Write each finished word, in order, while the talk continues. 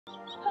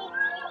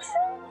picture?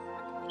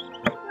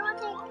 You want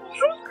to take a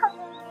picture? Come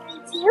in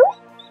here too.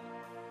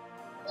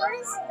 What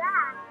is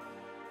that?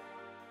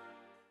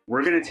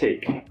 We're gonna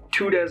take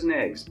 24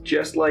 eggs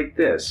just like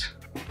this,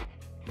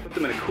 put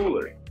them in a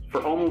cooler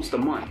for almost a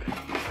month.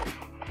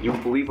 You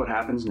won't believe what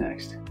happens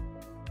next.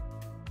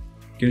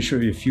 I'm gonna show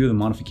you a few of the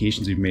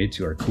modifications we've made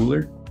to our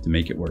cooler to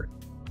make it work.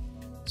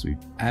 So we've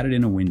added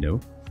in a window.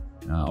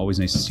 Always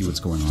nice to see what's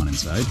going on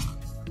inside.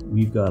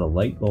 We've got a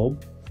light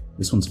bulb.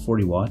 This one's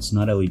 40 watts,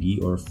 not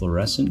LED or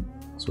fluorescent,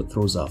 so it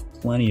throws off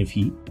plenty of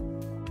heat.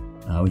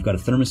 We've got a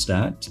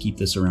thermostat to keep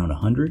this around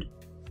 100.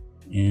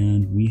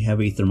 And we have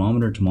a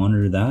thermometer to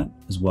monitor that,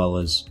 as well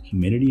as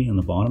humidity on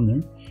the bottom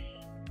there.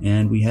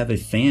 And we have a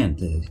fan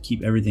to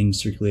keep everything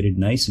circulated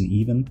nice and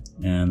even,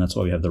 and that's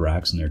why we have the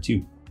racks in there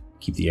too.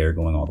 Keep the air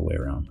going all the way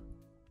around.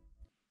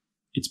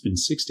 It's been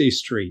 6 days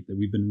straight that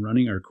we've been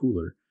running our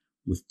cooler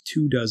with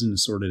 24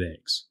 assorted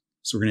eggs.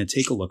 So we're going to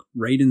take a look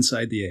right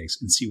inside the eggs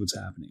and see what's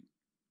happening.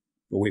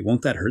 But wait,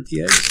 won't that hurt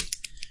the eggs?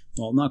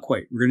 Well, not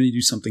quite. We're going to do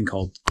something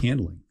called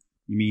candling.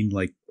 You mean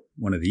like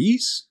one of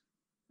these?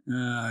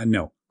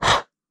 No.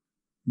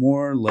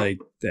 More like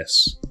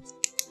this.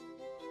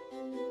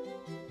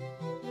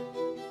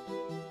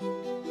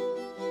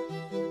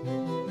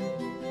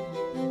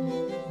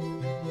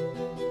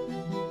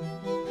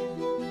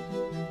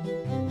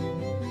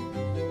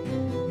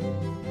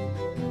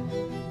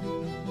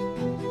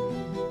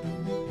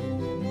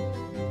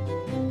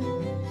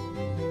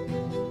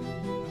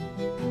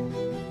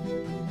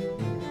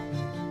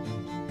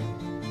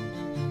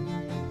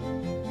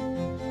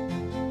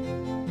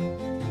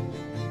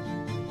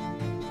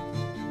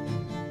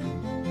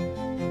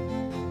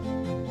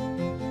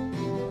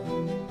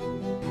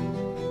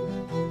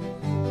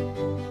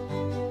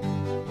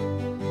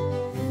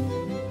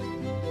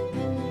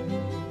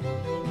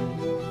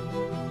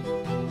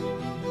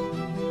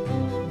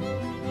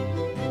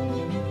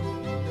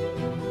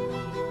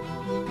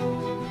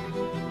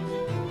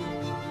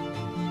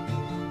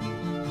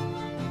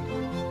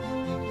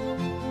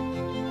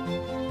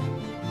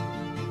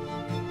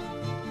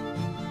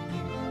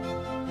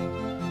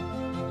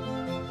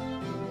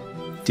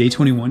 Day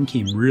 21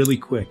 came really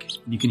quick,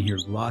 and you can hear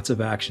lots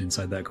of action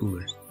inside that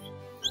cooler.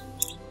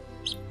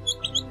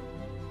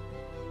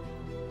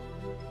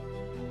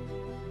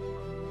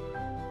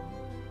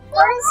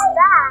 What is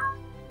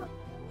that?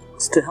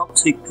 It's to help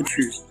take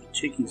pictures of the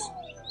chickies.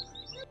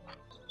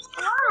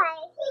 Why?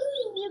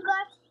 You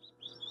got to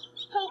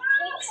take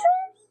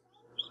pictures?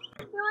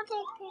 You want to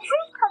take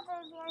pictures because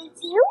they're very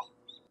cute?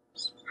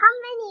 How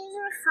many? Is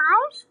there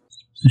 5?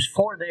 There's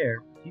 4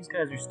 there. These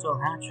guys are still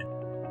hatching.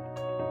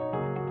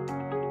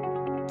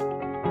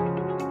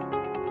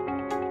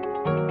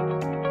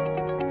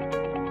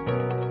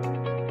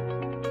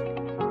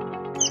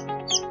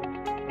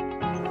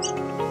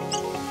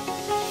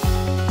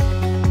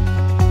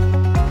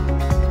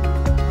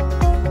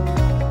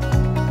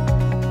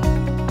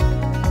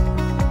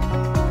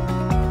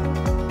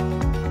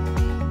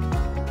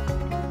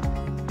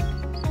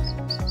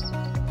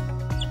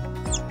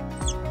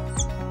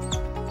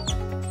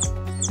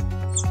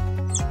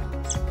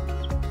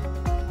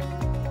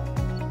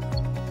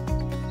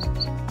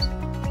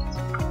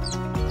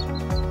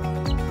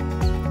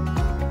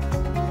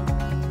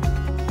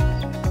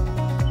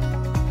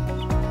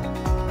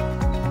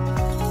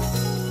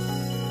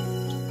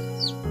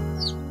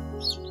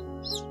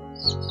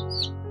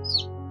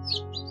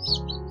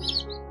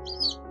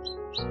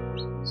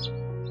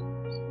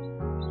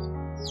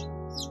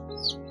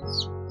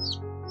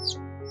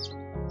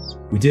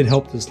 We did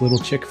help this little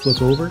chick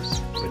flip over,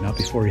 but not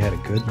before he had a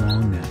good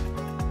long nap.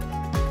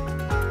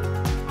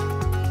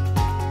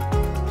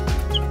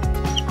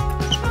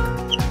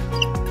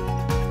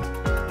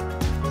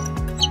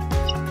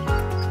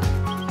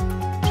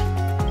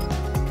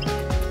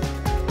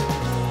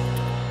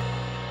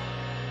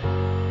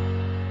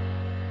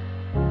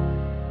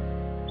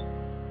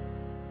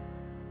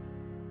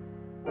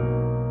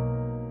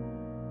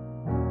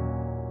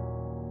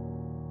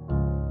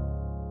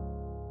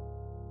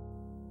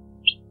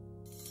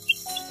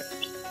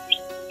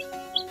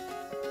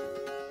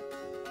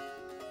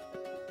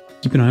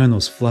 Keep an eye on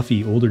those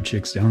fluffy older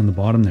chicks down in the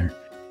bottom there.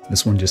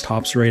 This one just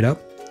hops right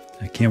up.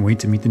 I can't wait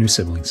to meet the new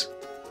siblings.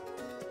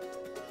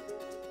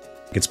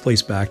 Gets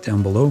placed back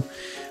down below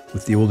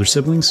with the older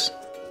siblings,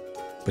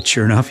 but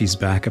sure enough, he's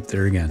back up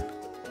there again.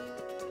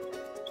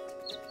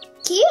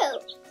 Cute.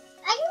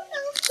 I don't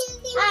know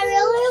if I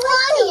really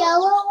like the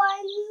yellow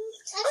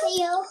ones.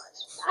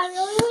 I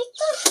really like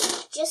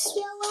the just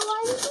yellow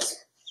ones.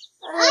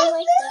 I really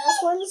like those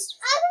ones.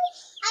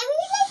 I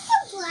really like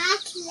the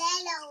black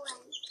yellow ones.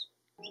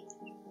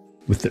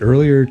 With the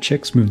earlier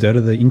chicks moved out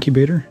of the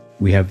incubator,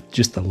 we have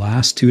just the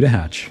last 2 to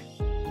hatch.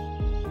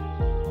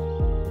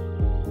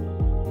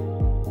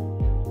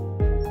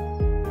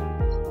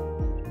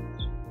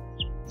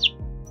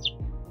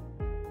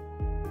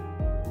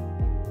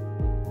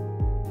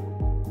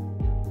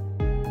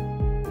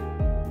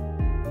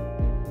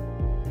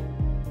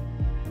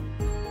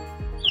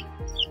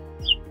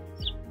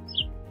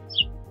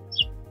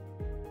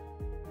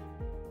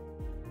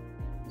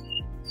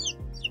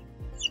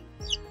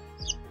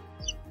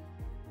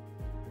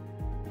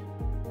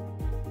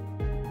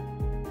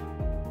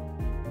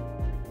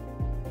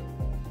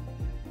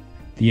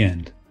 The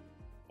end.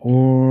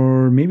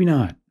 Or maybe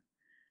not.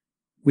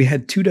 We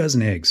had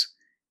 24 eggs.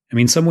 I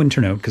mean, some wouldn't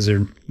turn out because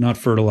they're not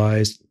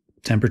fertilized,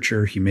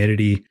 temperature,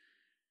 humidity.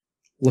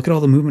 Look at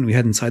all the movement we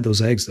had inside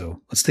those eggs,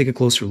 though. Let's take a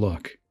closer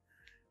look.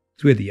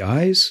 So we had the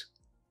eyes,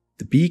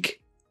 the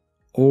beak,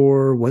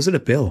 or was it a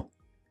bill?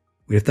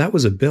 If that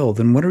was a bill,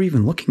 then what are we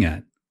even looking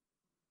at?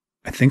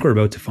 I think we're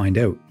about to find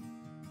out.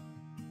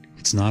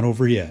 It's not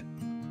over yet.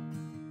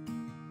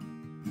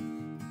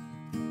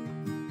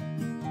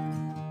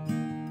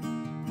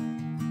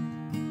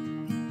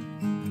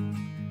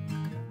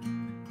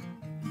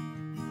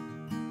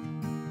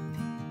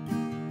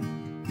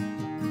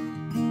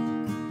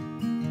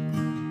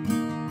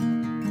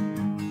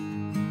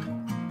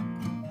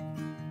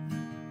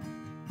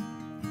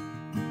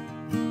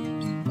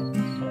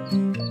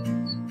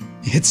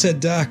 It's a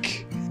duck.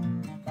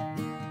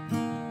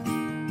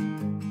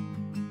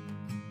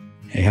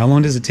 Hey, how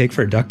long does it take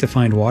for a duck to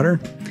find water?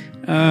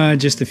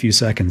 Just a few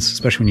seconds,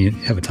 especially when you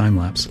have a time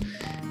lapse.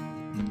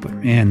 But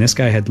man, this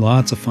guy had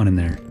lots of fun in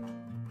there.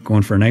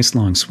 Going for a nice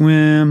long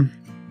swim.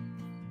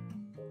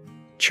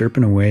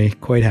 Chirping away,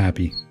 quite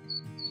happy.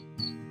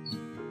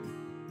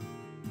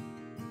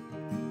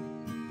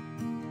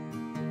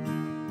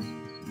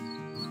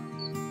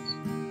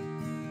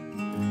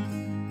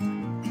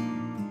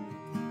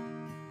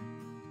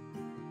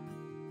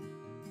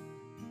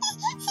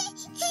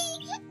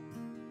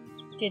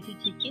 Did you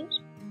take it?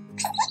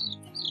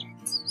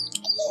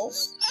 Oh,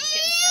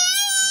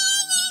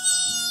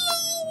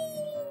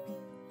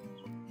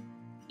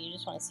 you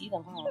just want to see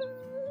them, huh?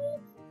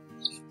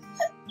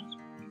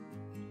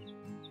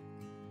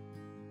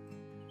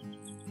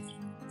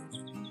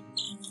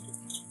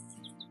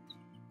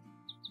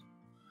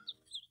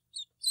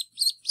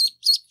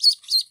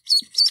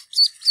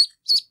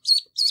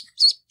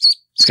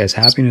 This guy's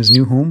happy in his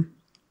new home,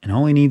 and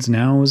all he needs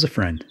now is a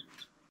friend.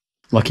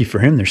 Lucky for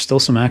him, there's still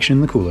some action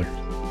in the cooler.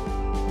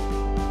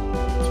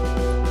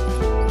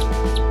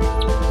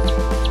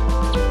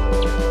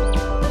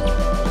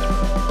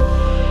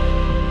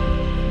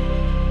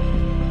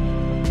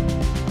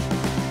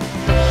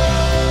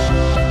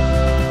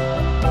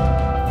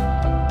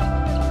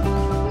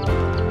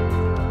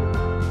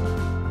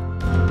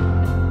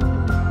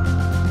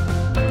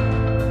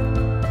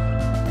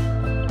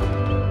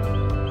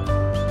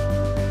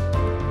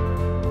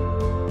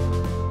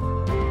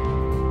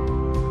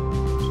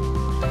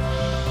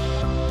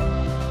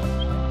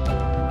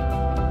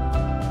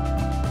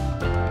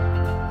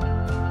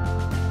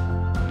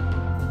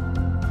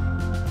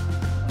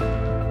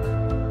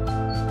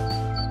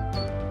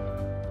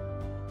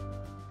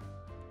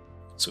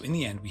 So in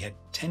the end, we had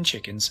 10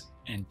 chickens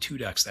and 2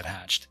 ducks that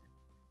hatched.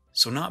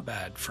 So not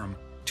bad. From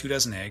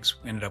 24 eggs,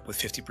 we ended up with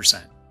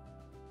 50%.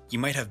 You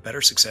might have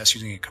better success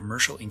using a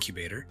commercial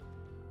incubator.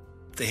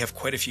 They have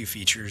quite a few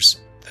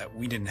features that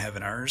we didn't have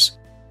in ours.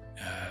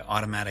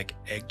 Automatic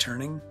egg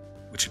turning,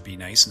 which would be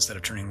nice instead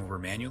of turning over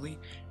manually.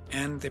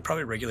 And they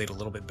probably regulate a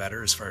little bit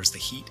better as far as the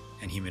heat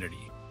and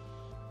humidity.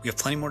 We have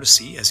plenty more to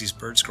see as these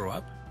birds grow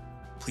up.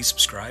 Please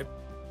subscribe,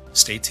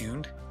 stay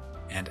tuned,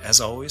 and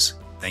as always,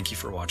 thank you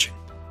for watching.